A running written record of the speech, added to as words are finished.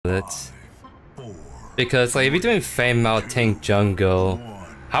bit. Because like if you're doing flame out tank jungle,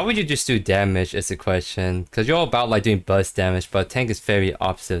 how would you just do damage is the question. Because you're all about like doing burst damage, but tank is very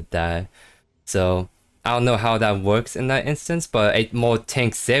opposite of that. So I don't know how that works in that instance, but a more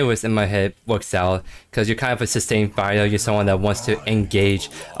tank Zarus in my head works out. Because you're kind of a sustained fighter, you're someone that wants to engage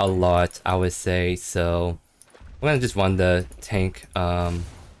a lot, I would say. So I'm gonna just run the tank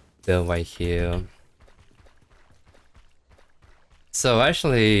build right here. So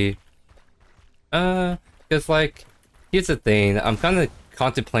actually, because like, here's the thing, I'm kind of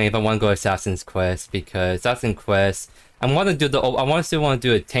contemplating if I want to go Assassin's Quest, because Assassin's Quest, I still want to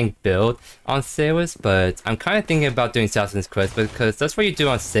do a tank build on Zarus, but I'm kind of thinking about doing Assassin's Quest, because that's what you do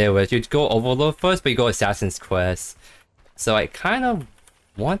on Zarus. You go Overlord first, but you go Assassin's Quest. So I kind of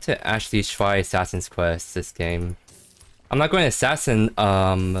want to actually try Assassin's Quest this game. I'm not going to Assassin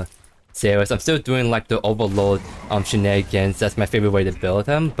Zarus. I'm still doing like the Overlord shenanigans. That's my favorite way to build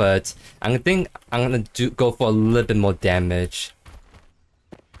him, but I think I'm gonna go for a little bit more damage.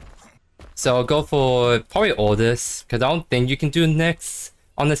 So I'll go for probably Ortus, because I don't think you can do next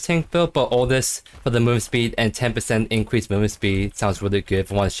on this tank build, but Ortus for the movement speed and 10% increased movement speed sounds really good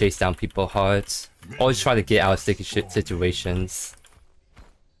if I want to chase down people hard. Always try to get out of sticky shit situations.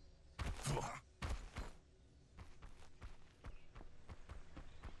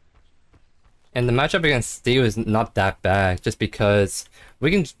 And the matchup against Steel is not that bad, just because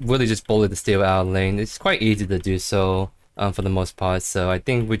we can really just bully the Steel out of lane. It's quite easy to do so for the most part, so I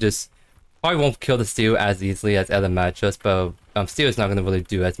think we just probably won't kill the Steel as easily as other matchups, but Steel is not going to really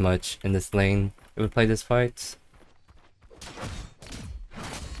do as much in this lane if we play this fight.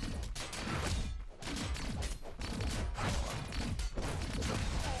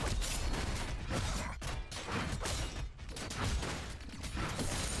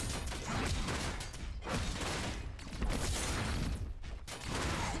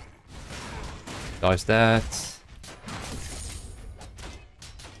 Dodge that.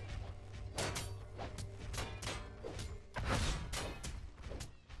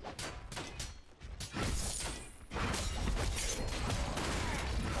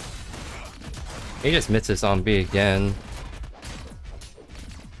 He just misses on B again.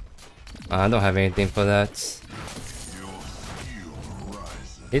 I don't have anything for that.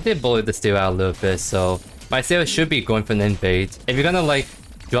 He did bully the Steel out a little bit, so my Steel should be going for an invade. If you're gonna like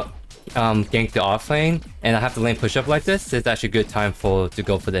gank the offlane and I have the lane push up like this, it's actually a good time to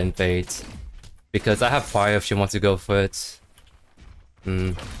go for the invade. Because I have fire if she wants to go for it.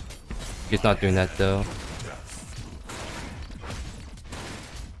 She's not doing that though.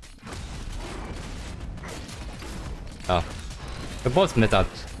 Oh. We're both mid up.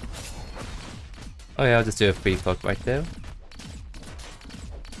 Oh yeah, I'll just do a free poke right there.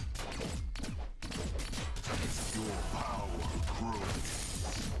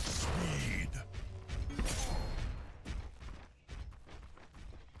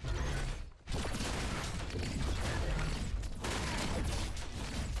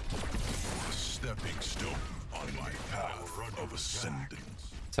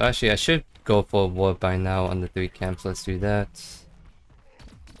 So actually, I should go for a ward by now on the 3 camps. Let's do that.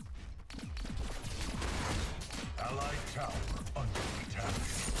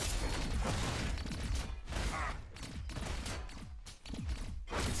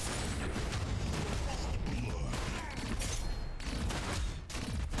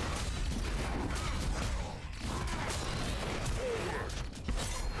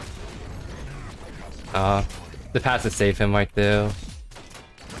 The pass is save him right there.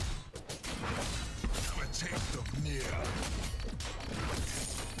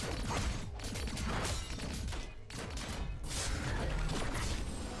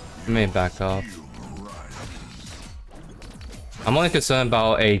 I may back off. I'm only concerned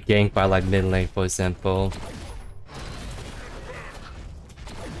about a gank by like mid lane, for example.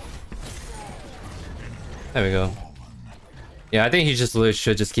 There we go. Yeah, I think he just literally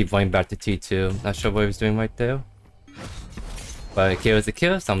should just keep running back to T2. Not sure what he was doing right there. But a kill is a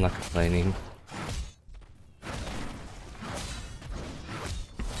kill, so I'm not complaining.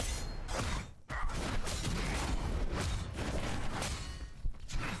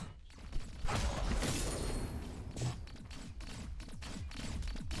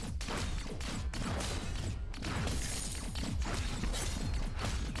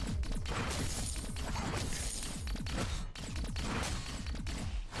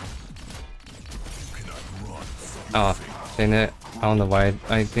 Oh, dang it. I don't know why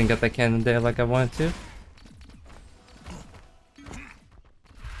I didn't get that cannon there like I wanted to.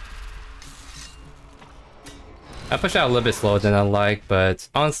 I push out a little bit slower than I like, but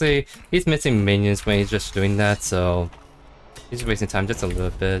honestly, he's missing minions when he's just doing that, so He's wasting time just a little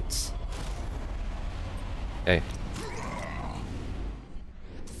bit. Okay.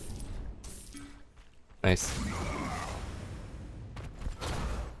 Nice.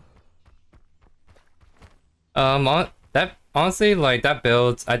 That honestly, like, that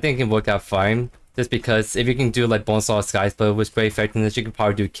build, I think it worked out fine. Just because if you can do like Bonesaw Sky's build with great effectiveness, you can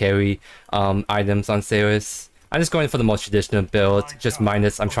probably do carry items on Zarus. I'm just going for the most traditional build, just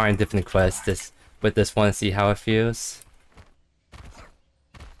minus I'm trying different quests with this one and see how it feels.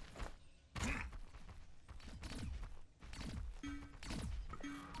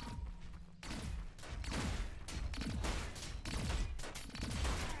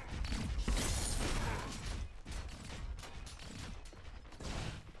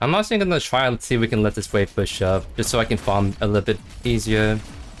 I'm also gonna try and see if we can let this wave push up, just so I can farm a little bit easier.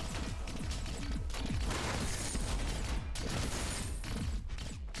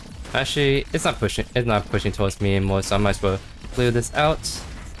 Actually, it's not pushing towards me anymore, so I might as well clear this out.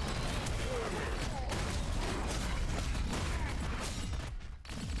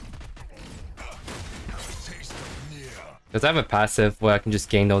 Because I have a passive where I can just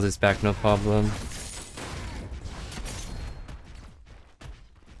gain those back, no problem.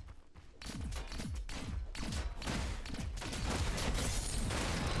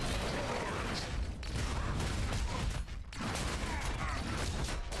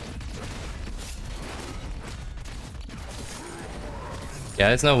 Yeah,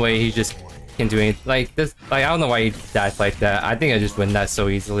 there's no way he just can do anything like this. Like, I don't know why he dies like that. I think I just win that so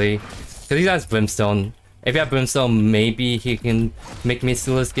easily. Because he has Brimstone. If he had Brimstone, maybe he can make me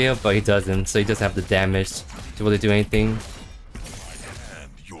steal a scale, but he doesn't. So he doesn't have the damage to really do anything.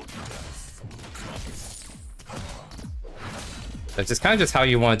 That's just kind of just how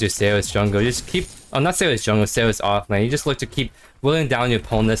you want to do Zarus jungle. You just keep, not Zarus jungle, Zarus offlane. You just look to keep willing down your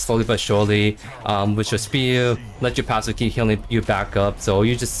opponent slowly but surely with your spear, let your passive keep healing you back up, so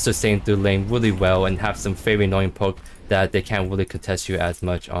you just sustain through lane really well and have some very annoying poke that they can't really contest you as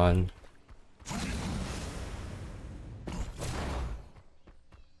much on.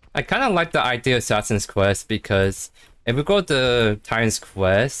 I kind of like the idea of Assassin's Quest because if we go to Titan's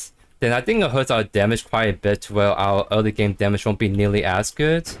Quest, then I think it hurts our damage quite a bit to where our early game damage won't be nearly as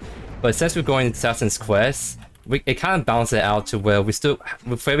good. But since we're going to Assassin's Quest, it kind of balances it out to where we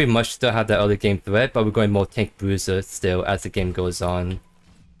very much still have that early game threat, but we're going more tank bruiser still as the game goes on.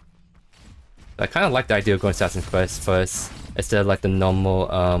 But I kind of like the idea of going Assassin's Quest first, instead of like the normal,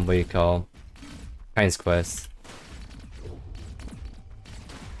 what do you call, Titan's Quest.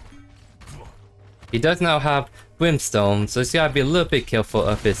 He does now have Brimstone, so he's gotta be a little bit careful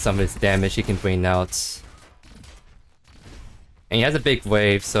of some of his damage he can bring out. And he has a big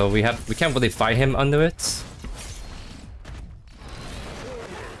wave, so we can't really fight him under it.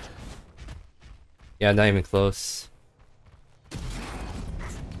 Yeah, not even close.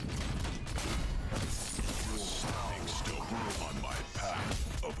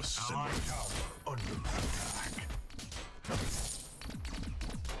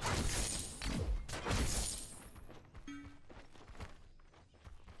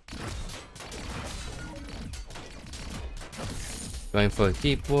 Going for a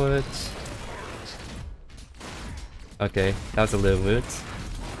deep wood. Okay, that was a little weird.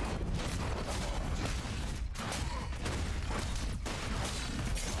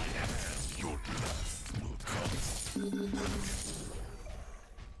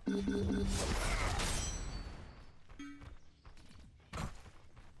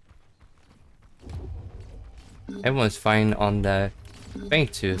 Everyone's fine on the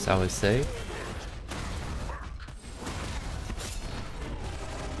bank twos, I would say.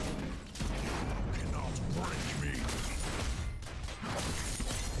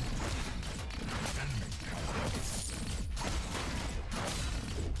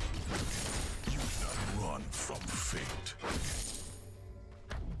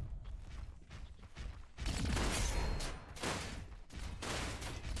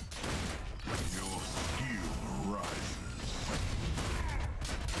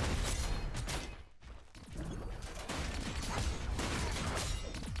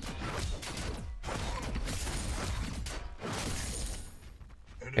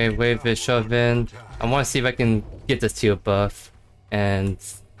 Okay, wave is shoved in. I want to see if I can get this teal buff and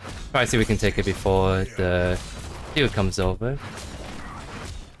try to see if we can take it before the teal comes over.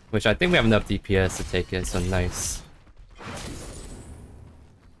 Which I think we have enough DPS to take it, so nice.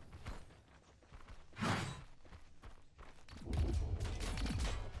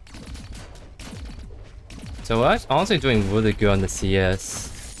 So we're honestly doing really good on the CS.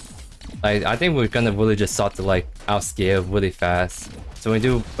 Like, I think we're gonna really just start to like outscale really fast. So when we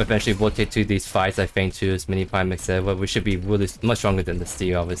do eventually rotate to these fights, I think to as many Prime etc. We should be really much stronger than the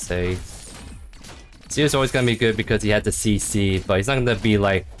Steel, I would say. Steel's always gonna be good because he had the CC, but he's not gonna be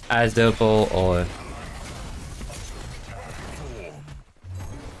like as durable or.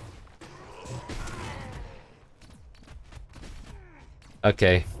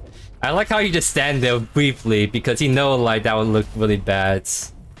 Okay. I like how you just stand there briefly because you know like that would look really bad.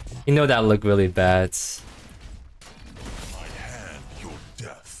 You know that would look really bad. My hand, your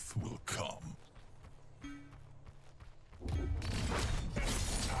death will come.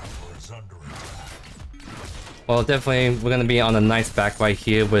 Tower is under attack. Well, definitely we're gonna be on a nice back right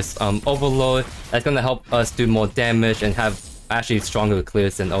here with Overlord. That's gonna help us do more damage and have actually stronger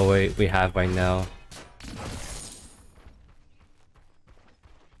clears than we have right now.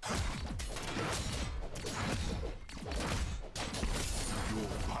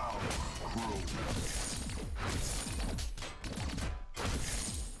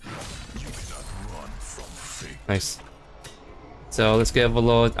 Nice. So let's get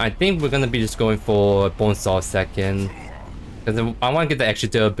Overlord. I think we're gonna be just going for Bonesaw second. Because I want to get the extra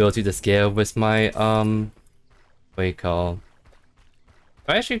durability to scale with my what do you call?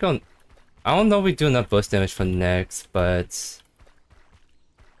 I actually don't. I don't know if we do enough burst damage for next, but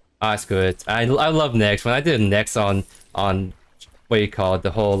that's good. I love next. When I did next on what do you call it,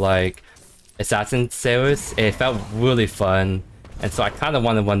 the whole like assassin series, it felt really fun. And so I kind of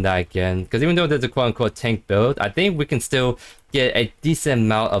want to run that again, because even though there's a quote-unquote tank build, I think we can still get a decent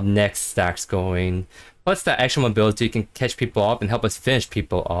amount of next stacks going. Plus that extra mobility can catch people off and help us finish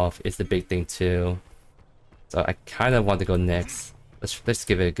people off is the big thing too. So I kind of want to go next. Let's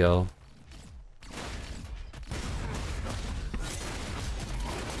give it a go.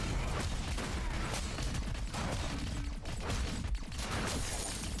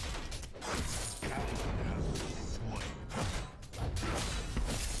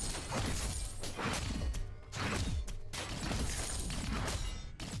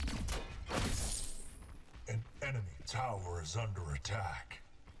 Tower is under attack.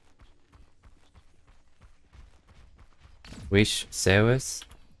 Wish Zarus?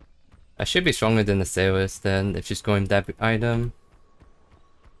 I should be stronger than the Zarus then if she's going that item.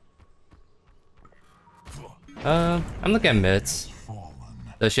 I'm looking at mid.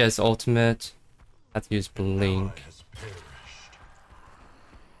 Does she has ultimate? I have to use Blink.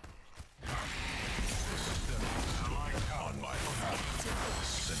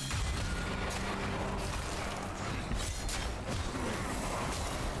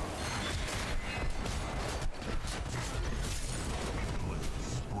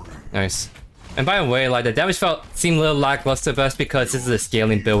 Nice. And by the way, like the damage seemed a little lackluster, but that's because this is a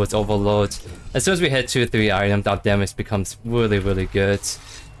scaling build with Overlord. As soon as we hit 2 or 3 items, our damage becomes really good.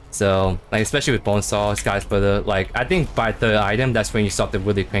 So, like especially with Bonesaw, Sky's Splitter, like I think by 3rd item, that's when you start to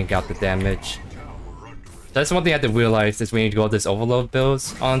really crank out the damage. That's one thing you have to realize is when you go this Overlord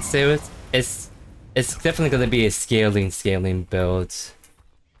builds on Zarus, it's definitely gonna be a scaling build.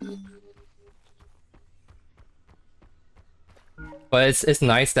 But it's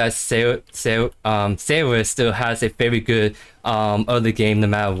nice that Zarus still has a very good early game no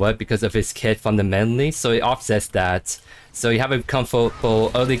matter what because of his kit fundamentally, so it offsets that. So you have a comfortable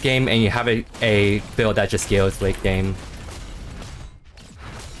early game and you have a build that just scales late game.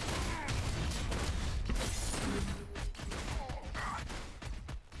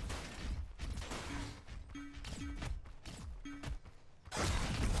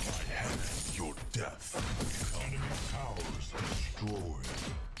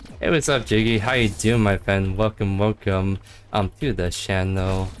 Hey, what's up, Jiggy? How you doing, my friend? Welcome to the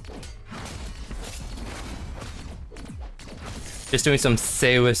channel. Just doing some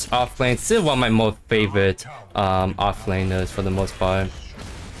Zarus offlane. Still one of my most favorite offlaners for the most part.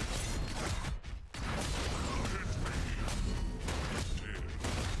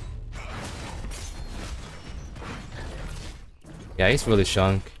 Yeah, he's really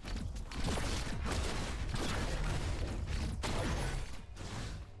strong.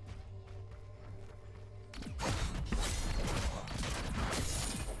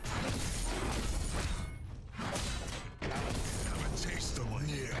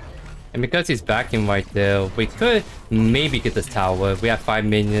 And because he's backing right there, we could maybe get this tower. We have 5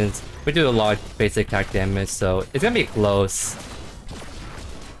 minions. We do a lot of basic attack damage, so it's gonna be close.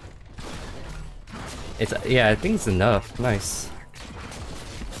 Yeah, I think it's enough. Nice.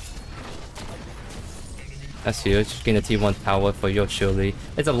 That's huge. Getting a T1 tower for JoeYoursTruly.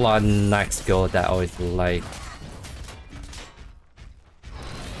 It's a lot of nice skill that I always like.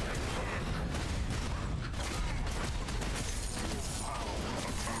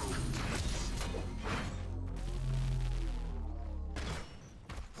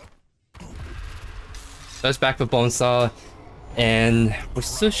 So it's back for Bonesaw, and we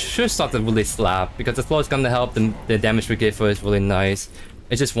should start to really slap because the slow is gonna help. The damage we get for it is really nice.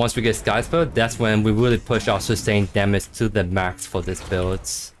 It's just once we get Sky Spell, that's when we really push our sustained damage to the max for this build.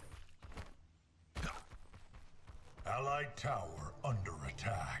 Allied tower under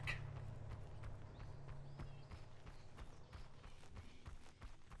attack.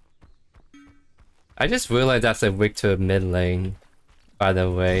 I just realized that's a Victor mid lane, by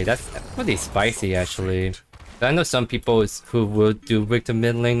the way. That's pretty spicy, actually. I know some people who will do Victor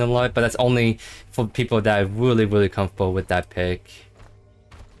mid lane a lot, but that's only for people that are really, really comfortable with that pick.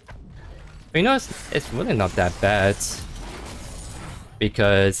 But you know, it's really not that bad.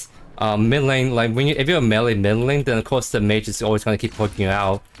 Because mid lane, like if you're a melee mid lane, then of course the mage is always going to keep poking you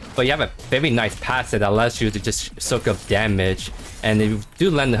out. But you have a very nice passive that allows you to just soak up damage. And if you do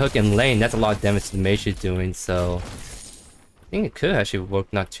land the hook in lane, that's a lot of damage to the mage you're doing, so I think it could actually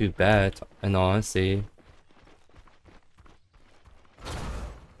work not too bad, in all honesty.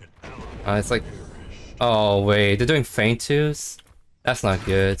 It's like, oh wait, they're doing feint twos? That's not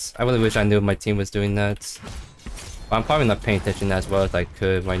good. I really wish I knew my team was doing that. But I'm probably not paying attention as well as I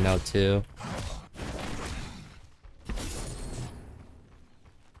could right now too.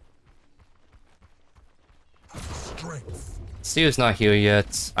 Steel's not here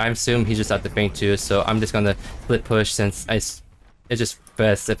yet. I assume he's just at the feint too, so I'm just gonna split push since it's just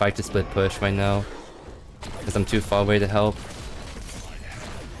best if I just split push right now. Because I'm too far away to help.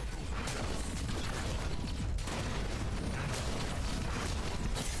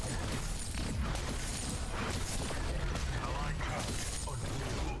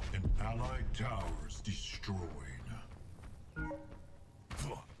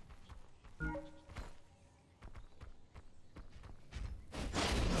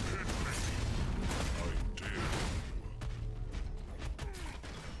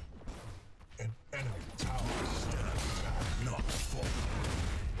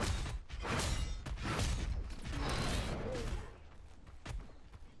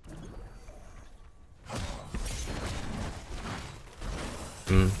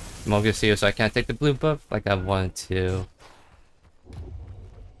 Mogus here, so I can't take the blue buff like I wanted to.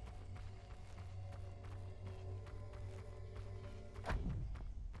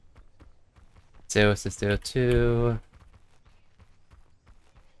 Zarus is there too.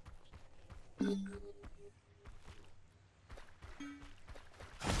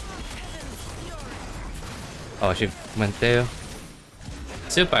 Oh, she went there.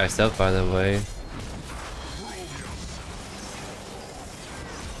 Still by herself, by the way.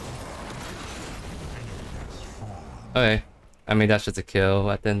 Okay, I mean that's just a kill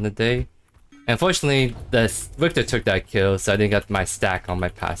at the end of the day. Unfortunately, the Victor took that kill, so I didn't get my stack on my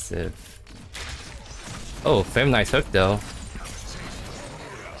passive. Oh, very nice hook though.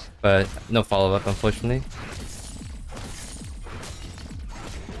 But no follow-up, unfortunately.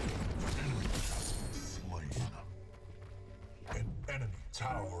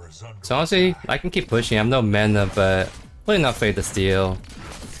 So honestly, I can keep pushing. I'm no mana, but really not afraid to steal.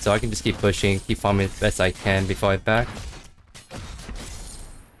 So I can just keep pushing, keep farming as best I can before I back.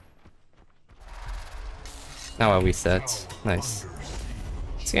 Now I reset. Nice.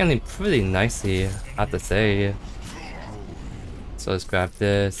 Scaling pretty nicely, I have to say. So let's grab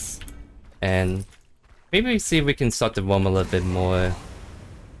this. And maybe see if we can start to roam a little bit more.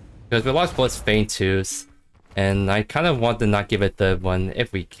 Because we lost both feint twos. And I kind of want to not give it the one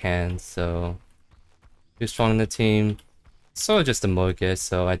if we can, so... Too strong in the team. So just a Morgus,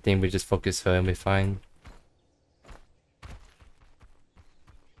 so I think we just focus her and we're fine.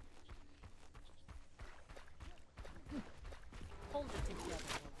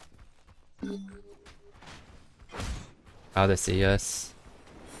 How to see us.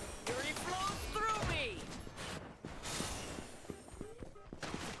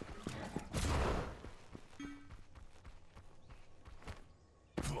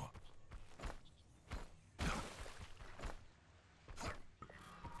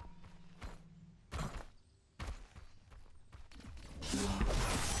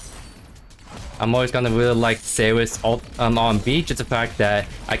 I'm always gonna really like Zarus on B, just the fact that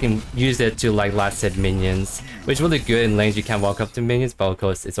I can use it to like last hit minions, which is really good in lanes you can't walk up to minions, but of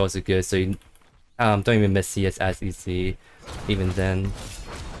course it's also good so you don't even miss CS as easy even then.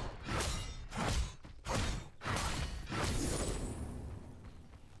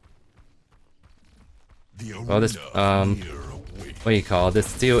 Well, this what do you call it? This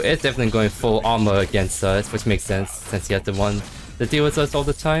steel is definitely going full armor against us, which makes sense since he has the one to deal with us all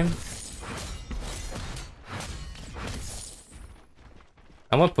the time.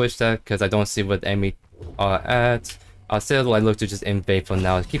 I'm gonna push that because I don't see what enemy are at. I'll still like look to just invade for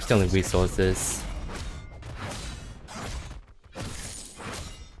now. Keep stealing resources.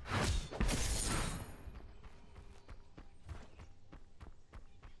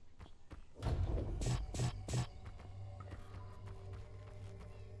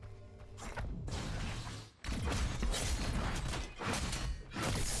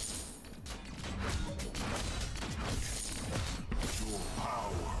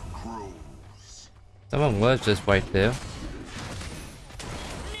 Someone was just right there.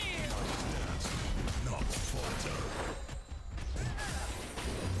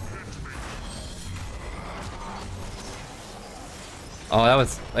 Oh, that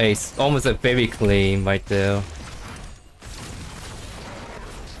was almost a very clean right there.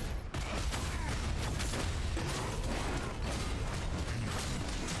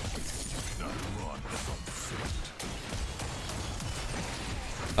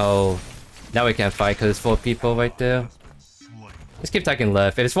 Oh, now we can't fight because there's 4 people right there. Let's keep taking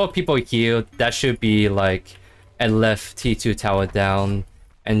left. If there's 4 people here, that should be like a left T2 tower down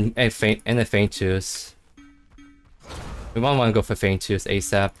and a Faintus. We might want to go for Faintus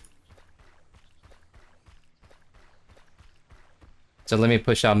ASAP. So let me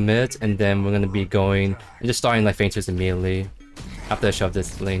push out mid, and then we're gonna be going and just starting like Faintus immediately after I shove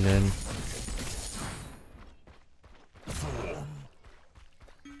this lane in.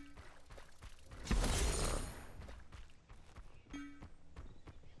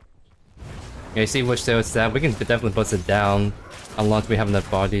 Yeah, you see which there is that? We can definitely bust it down unless we have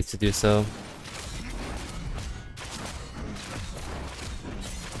enough bodies to do so.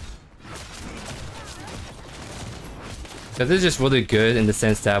 So this is just really good in the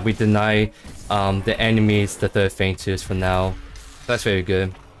sense that we deny the enemies the third Faintus for now. That's very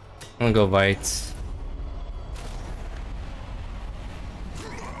good. I'm gonna go right.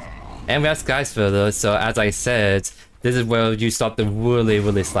 And we have Skies further, so as I said, this is where you start to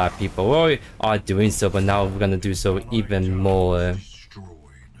really slap people. We already are doing so, but now we're gonna do so even more.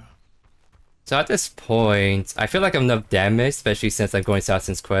 So at this point, I feel like I'm enough damage, especially since I'm going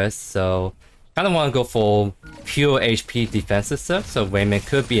Assassin's Crest, so I don't want to go for pure HP defensive stuff, so Raiment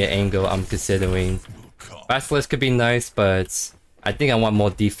could be an angle I'm considering. Basilisk could be nice, but I think I want more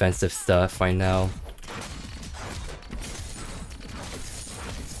defensive stuff right now.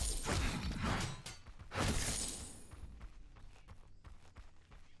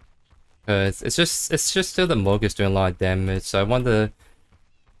 Cause it's just still the Morgus doing a lot of damage, so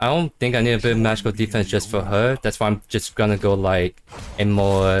I don't think I need a bit of magical defense just for her. That's why I'm just gonna go like a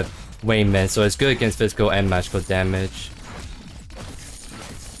more Raiment, so it's good against physical and magical damage.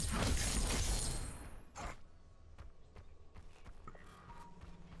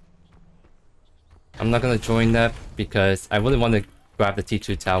 I'm not gonna join that because I really want to grab the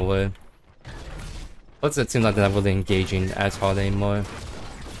T2 tower. Plus it seems like they're not really engaging as hard anymore.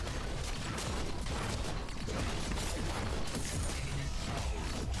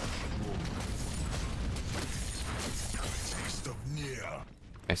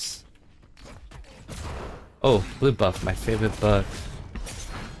 Nice. Oh, blue buff, my favorite buff.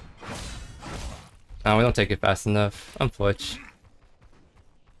 Oh, we don't take it fast enough. Unfortunate.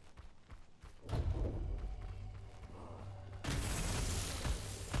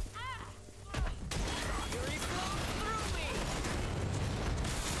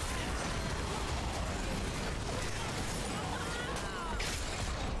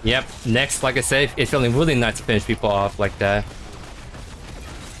 Yep, next, like I said, it's feeling really nice to finish people off like that.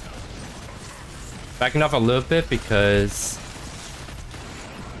 Backing off a little bit because...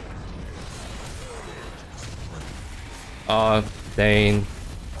 oh, dang.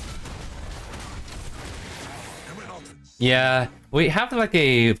 Yeah, we have like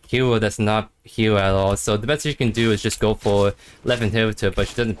a hero that's not hero at all, so the best you can do is just go for left inhibitor, but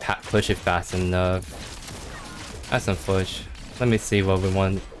she doesn't push it fast enough. That's unfortunate. Let me see what we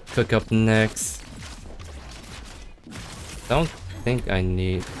want to cook up next. Don't think I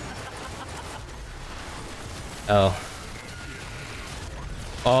need... oh.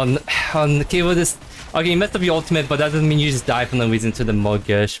 Okay, well this... okay, you messed up your ultimate, but that doesn't mean you just die for no reason to the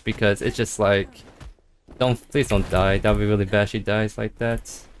Morgush, because it's just like... please don't die. That would be really bad if she dies like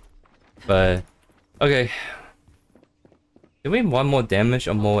that. But... okay. Do we want more damage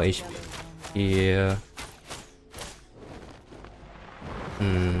or more HP? Yeah.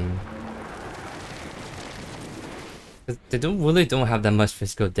 They really don't have that much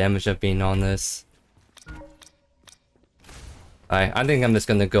physical damage, of being honest. I think I'm just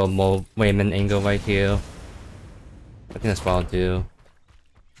gonna go more Raiment angle right here. I think that's what I'll do.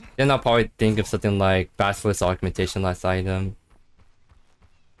 Then I'll probably think of something like Basilisk Augmentation last item.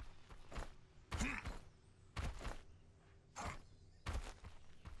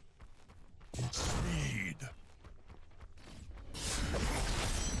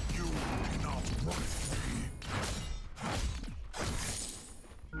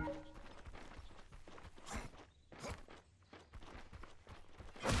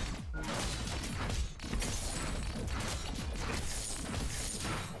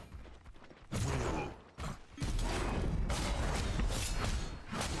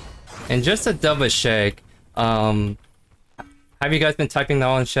 And just to double check, have you guys been typing that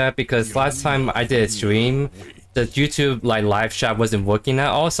on chat? Because last time I did a stream, the YouTube like live chat wasn't working at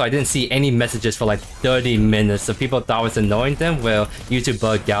all, so I didn't see any messages for like 30 minutes. So people thought I was annoying them. Well, YouTube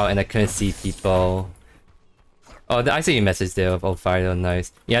bugged out and I couldn't see people. Oh, I see your message there of Fire,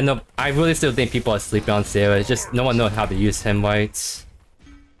 nice. Yeah, no, I really still think people are sleeping on Sarah. It's just no one knows how to use him right.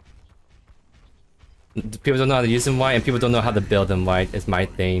 People don't know how to use him right, and people don't know how to build him right, is my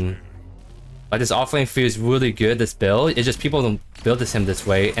thing. Like, this offlane feels really good, this build. It's just people don't build him this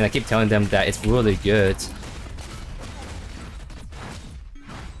way, and I keep telling them that it's really good.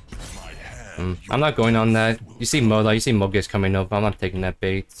 I'm not going on that. You see Mola, you see Mogus coming up. I'm not taking that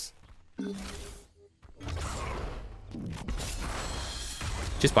bait.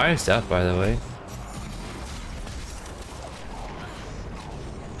 Just by herself, by the way.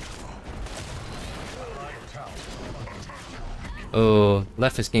 Oh,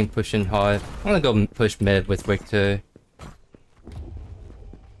 left is game pushing hard. I'm gonna go push mid with Victor.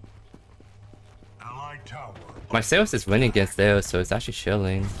 My Zarus is winning against theirs, so it's actually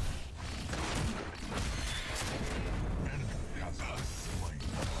chilling.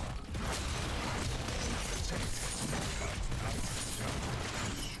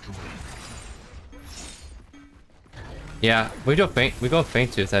 Yeah, we go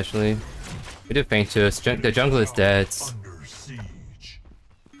faint tooth actually. We do faint tooth. The jungle is dead.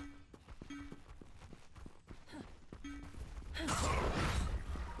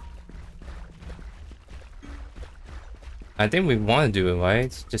 I think we want to do it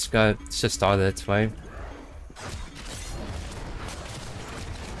right. Just start it right.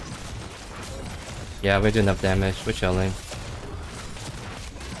 Yeah, we're doing enough damage. We're chilling.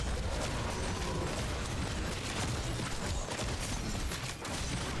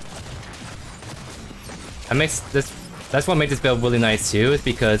 That's what makes this build really nice too, is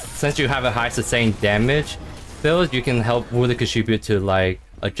because since you have a high sustained damage build, you can help really contribute to like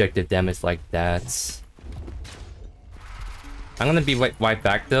objective damage like that. I'm gonna be right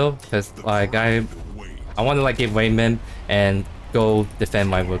back though, because like I want to like get Raiment and go defend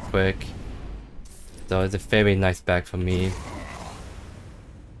mine real quick. So it's a very nice back for me.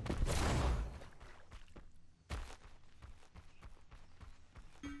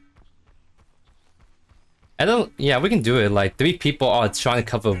 Yeah, we can do it. Like 3 people are trying to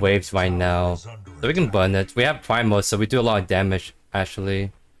cover waves right now, so we can burn it. We have Primal, so we do a lot of damage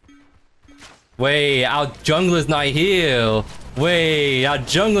actually. Wait, our jungler's not here. Wait, our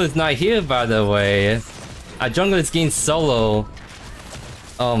jungler's not here, by the way. Our jungler is getting solo.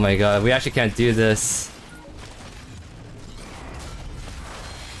 Oh my god, we actually can't do this.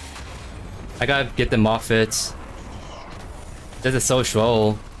 I gotta get them off it. This is so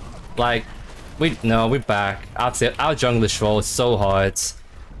troll. Like, we're back. Our jungler troll so hard.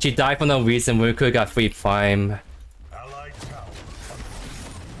 She died for no reason. We could've got free prime.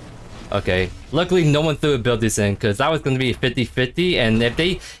 Okay, luckily no one threw abilities in, because that was going to be 50-50, and if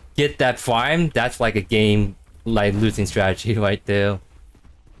they get that prime, that's like a game, like, losing strategy right there.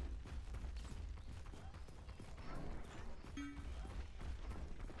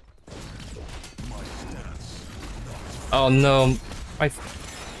 Oh no, oh,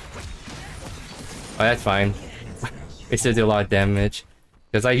 that's fine. We still do a lot of damage,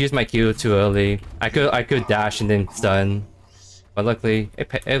 because I used my Q too early. I could dash and then stun. But luckily,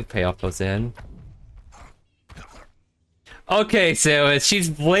 it'll pay off those in. Okay, so she's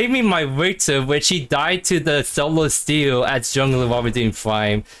blaming my Victor, when she died to the solo steal at jungler while we're doing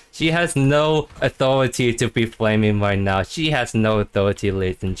prime. She has no authority to be flaming right now. She has no authority,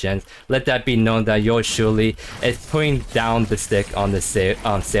 ladies and gents. Let that be known that JoeYoursTruly is putting down the stick on the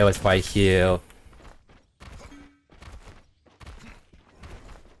Zarus right here.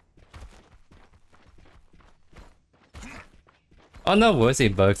 Oh no, Worsy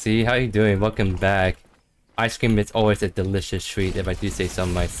Bugsy, how you doing? Welcome back. Ice cream is always a delicious treat if I do say so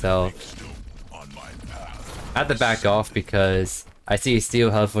myself. I have to back off because I see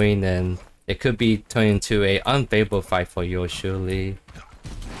Steel hovering and it could be turning into an unfavorable fight for JoeYoursTruly.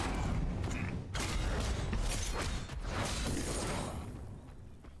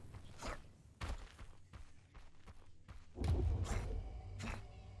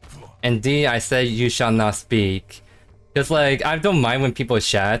 Indeed, I said you shall not speak. Because, like, I don't mind when people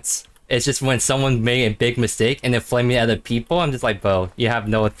chat. It's just when someone made a big mistake and they're flaming other people, I'm just like, bro, you have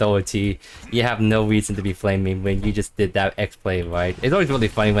no authority. You have no reason to be flaming when you just did that X-play, right? It's always really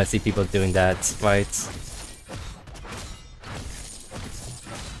funny when I see people doing that, right?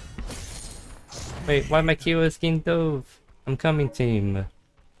 Wait, why my Q is getting dove? I'm coming, team.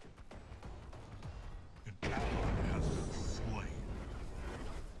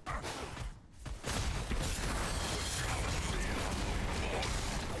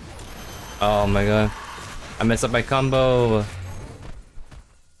 Oh my god. I messed up my combo.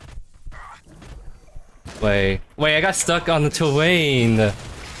 Wait, I got stuck on the terrain.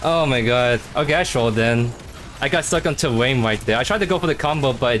 Oh my god. Okay, I trolled then. I got stuck on terrain right there. I tried to go for the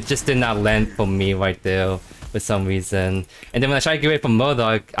combo, but it just did not land for me right there for some reason. And then when I tried to get away from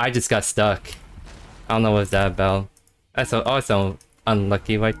Murdoch, I just got stuck. I don't know what that about. That's also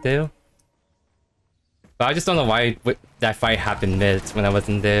unlucky right there. But I just don't know why that fight happened mid when I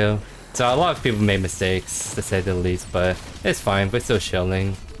wasn't there. So a lot of people made mistakes, to say the least, but it's fine. We're still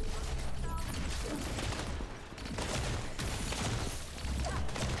chilling.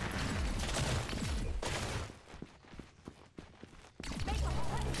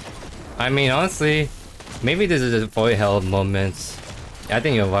 I mean, honestly, maybe this is a void hell moment. Yeah, I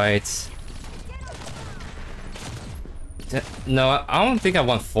think you're right. No, I don't think I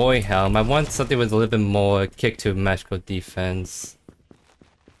want void helm. I want something with a little bit more kick to magical defense.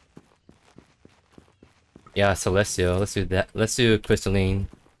 Yeah, Celestial. Let's do that. Let's do Crystalline.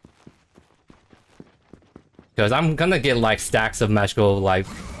 Because I'm gonna get like stacks of magical like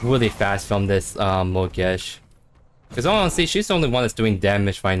really fast from this Mortgage. Because honestly, she's the only one that's doing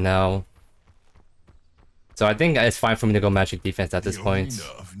damage right now. So I think it's fine for me to go magic defense at this point.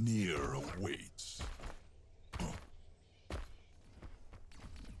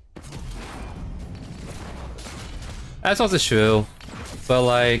 That's also true. But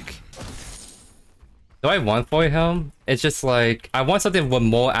like, do I want Void Helm? It's just like, I want something with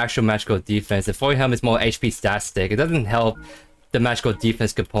more actual magical defense. If Void Helm is more HP stat stick, it doesn't help the magical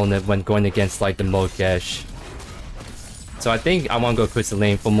defense component when going against like the Mortgage. So I think I want to go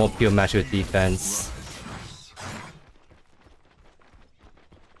Crystalline for more pure magical defense.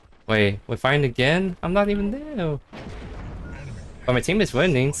 Wait, we're fighting again? I'm not even there. But my team is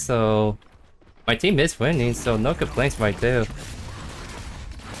winning, so... My team is winning, so no complaints right there.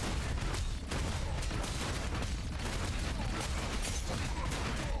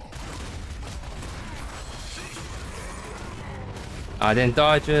 I didn't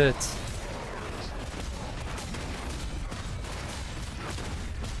dodge it.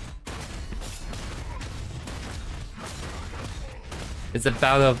 It's a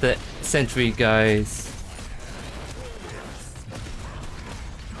battle of the century, guys.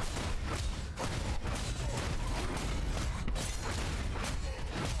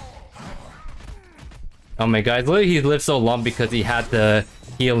 Oh my god, literally he lived so long because he had the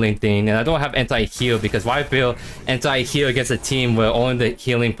healing thing, and I don't have anti-heal because why build anti-heal against a team where only the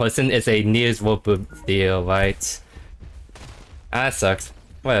healing person is a nearest world deal, right? Ah, that sucks.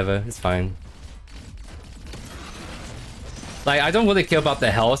 Whatever, it's fine. Like, I don't really care about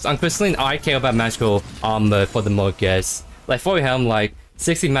the health. On Crystalline, I care about magical armor for the Mortgage. Like, for him, like,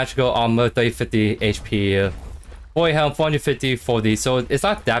 60 magical armor, 30-50 HP. Void Helm 450, 40, so it's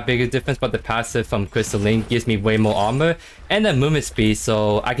not that big a difference, but the passive from Crystalline gives me way more armor and then movement speed,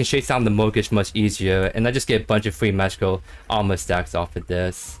 so I can chase down the Mortgage much easier, and I just get a bunch of free magical armor stacks off of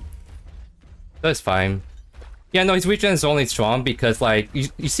this. So it's fine. Yeah, no, his regen is only strong because, like,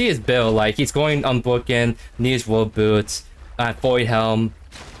 you see his build, like, he's going Unbroken, needs World Boots, Void Helm,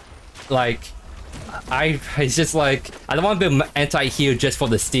 like... It's just like, I don't want to build anti-heal just for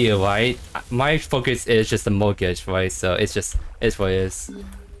the steal, right? My focus is just the Mortgage, right? So it's just, it's what it is.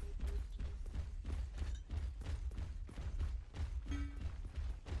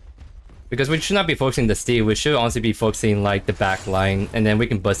 Because we should not be focusing the steal, we should honestly be focusing like the back line, and then we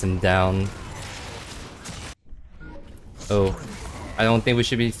can bust him down. Oh, I don't think we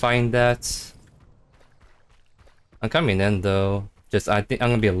should be fighting that. I'm coming in though. Just, I think I'm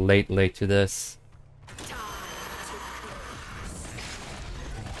gonna be late to this.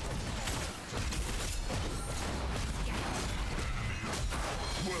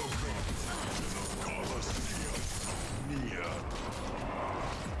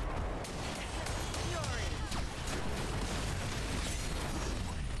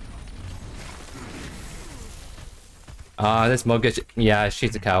 This Mortgage, yeah,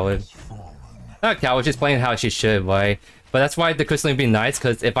 she's a coward. Not a coward, she's playing how she should, right? But that's why the Crystalline would be nice,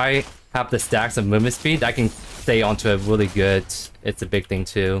 because if I have the stacks of movement speed, I can stay onto it really good. It's a big thing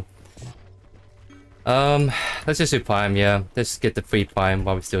too. Let's just do Prime, yeah. Let's get the free Prime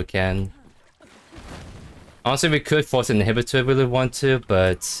while we still can. Honestly, we could force an inhibitor if we really want to,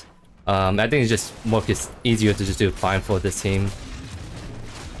 but I think it's just easier to just do Prime for this team.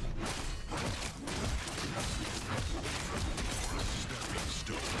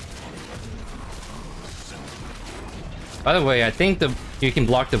 By the way, I think you can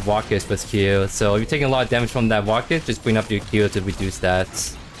block the rockets with Q, so if you're taking a lot of damage from that rocket, just bring up your Q to reduce that.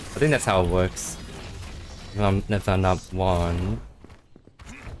 I think that's how it works. If I'm not wrong.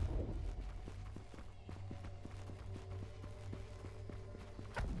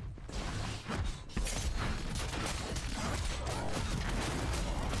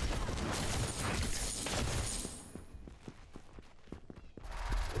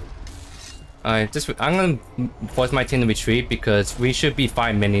 Alright, I'm gonna force my team to retreat because we should be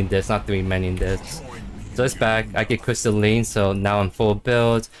 5 manning this, not 3 manning this. So it's back, I get Crystalline, so now I'm full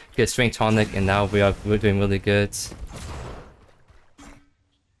build, get Strength Tonic, and now we're doing really good.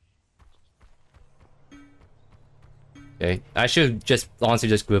 Okay, I should just honestly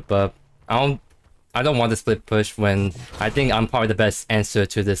just group up. I don't want to split push when I think I'm probably the best answer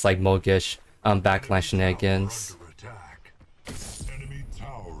to this like Mogish backline shenanigans. Enemy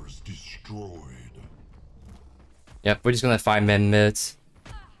towers destroyed. Yep, we're just gonna 5-man mids.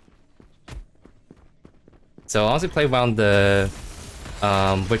 So I'll also play around the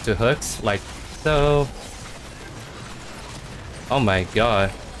with the hooks, like so. Oh my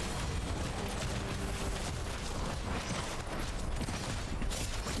god.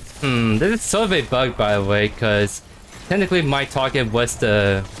 This is sort of a bug, by the way, because technically my target was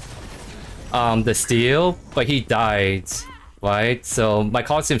the steel, but he died, right? So my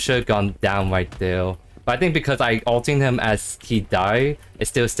costume should have gone down right there. But I think because I ulted him as he died, it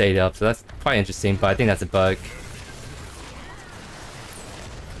still stayed up, so that's quite interesting, but I think that's a bug.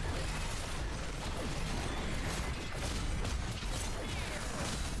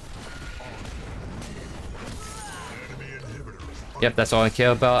 Yep, that's all I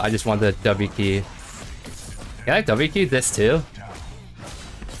care about. I just want the W key. Can I W key this too?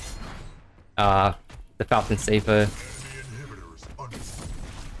 The Falcon Saber.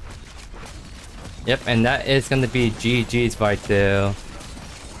 Yep, and that is gonna be GG's right there,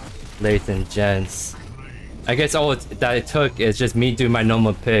 ladies and gents. I guess all that it took is just me doing my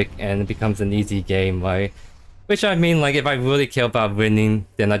normal pick and it becomes an easy game, right? Which I mean, like, if I really care about winning,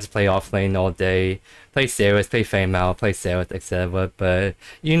 then I just play offlane all day. Play Zarus, play Fame Out, play Zarus, etc. But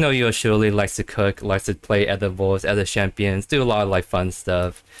you know JoeYoursTruly likes to cook, likes to play other roles, other champions, do a lot of like fun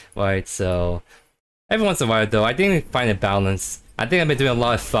stuff, right? So every once in a while though, I think I find a balance. I think I've been doing a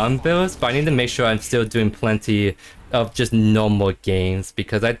lot of fun builds, but I need to make sure I'm still doing plenty of just normal games,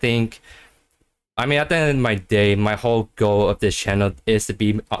 because I think, I mean, at the end of my day, my whole goal of this channel is to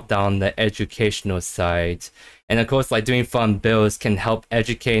be down the educational side. And of course, like, doing fun builds can help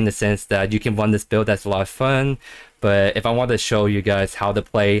educate in the sense that you can run this build that's a lot of fun. But if I want to show you guys how to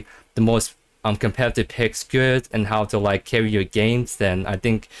play the most competitive picks good and how to like carry your games, then I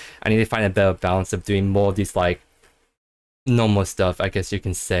think I need to find a better balance of doing more of these like normal stuff, I guess you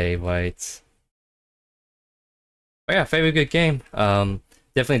can say, right? But yeah, very good game.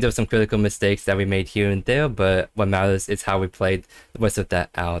 Definitely there were some critical mistakes that we made here and there, but what matters is how we played the rest of that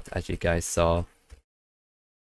out, as you guys saw.